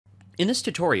In this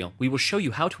tutorial, we will show you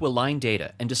how to align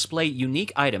data and display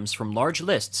unique items from large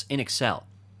lists in Excel.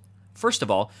 First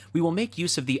of all, we will make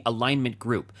use of the Alignment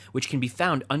group, which can be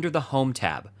found under the Home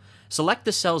tab. Select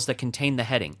the cells that contain the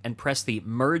heading and press the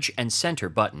Merge and Center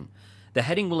button. The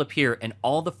heading will appear in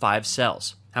all the 5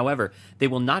 cells. However, they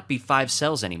will not be 5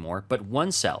 cells anymore, but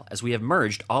 1 cell, as we have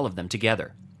merged all of them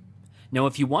together. Now,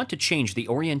 if you want to change the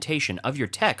orientation of your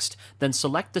text, then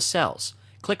select the cells.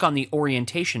 Click on the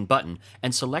Orientation button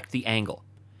and select the angle.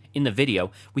 In the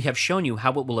video, we have shown you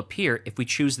how it will appear if we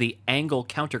choose the Angle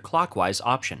Counterclockwise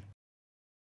option.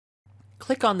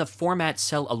 Click on the Format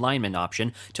Cell Alignment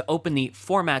option to open the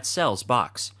Format Cells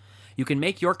box. You can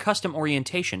make your custom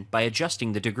orientation by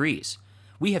adjusting the degrees.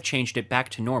 We have changed it back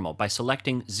to normal by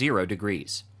selecting 0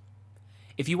 degrees.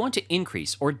 If you want to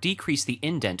increase or decrease the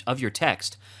indent of your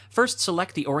text, first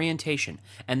select the orientation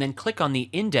and then click on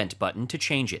the Indent button to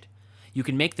change it. You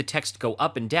can make the text go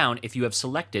up and down if you have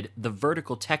selected the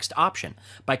Vertical Text option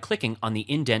by clicking on the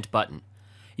Indent button.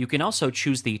 You can also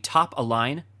choose the Top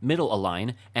Align, Middle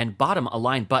Align, and Bottom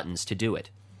Align buttons to do it.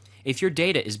 If your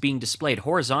data is being displayed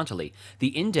horizontally,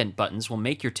 the indent buttons will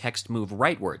make your text move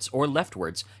rightwards or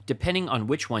leftwards depending on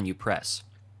which one you press.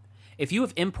 If you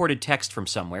have imported text from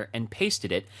somewhere and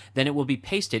pasted it, then it will be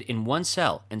pasted in one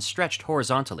cell and stretched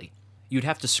horizontally. You'd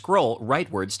have to scroll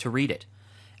rightwards to read it.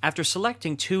 After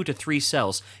selecting 2 to 3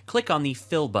 cells, click on the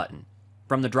Fill button.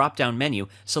 From the drop-down menu,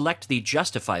 select the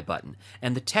Justify button,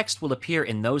 and the text will appear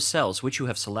in those cells which you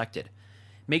have selected.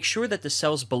 Make sure that the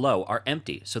cells below are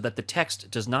empty so that the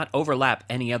text does not overlap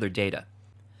any other data.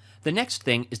 The next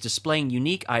thing is displaying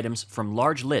unique items from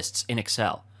large lists in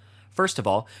Excel. First of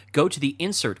all, go to the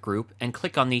Insert group and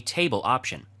click on the Table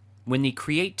option. When the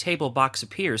Create Table box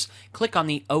appears, click on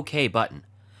the OK button.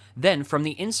 Then, from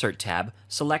the Insert tab,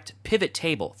 select Pivot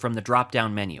Table from the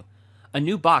drop-down menu. A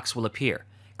new box will appear.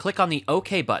 Click on the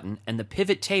OK button and the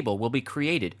Pivot Table will be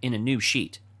created in a new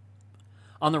sheet.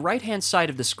 On the right-hand side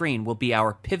of the screen will be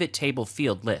our Pivot Table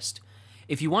field list.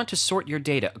 If you want to sort your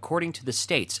data according to the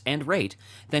states and rate,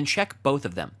 then check both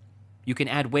of them. You can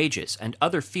add wages and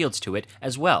other fields to it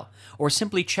as well, or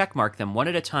simply checkmark them one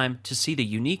at a time to see the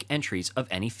unique entries of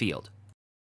any field.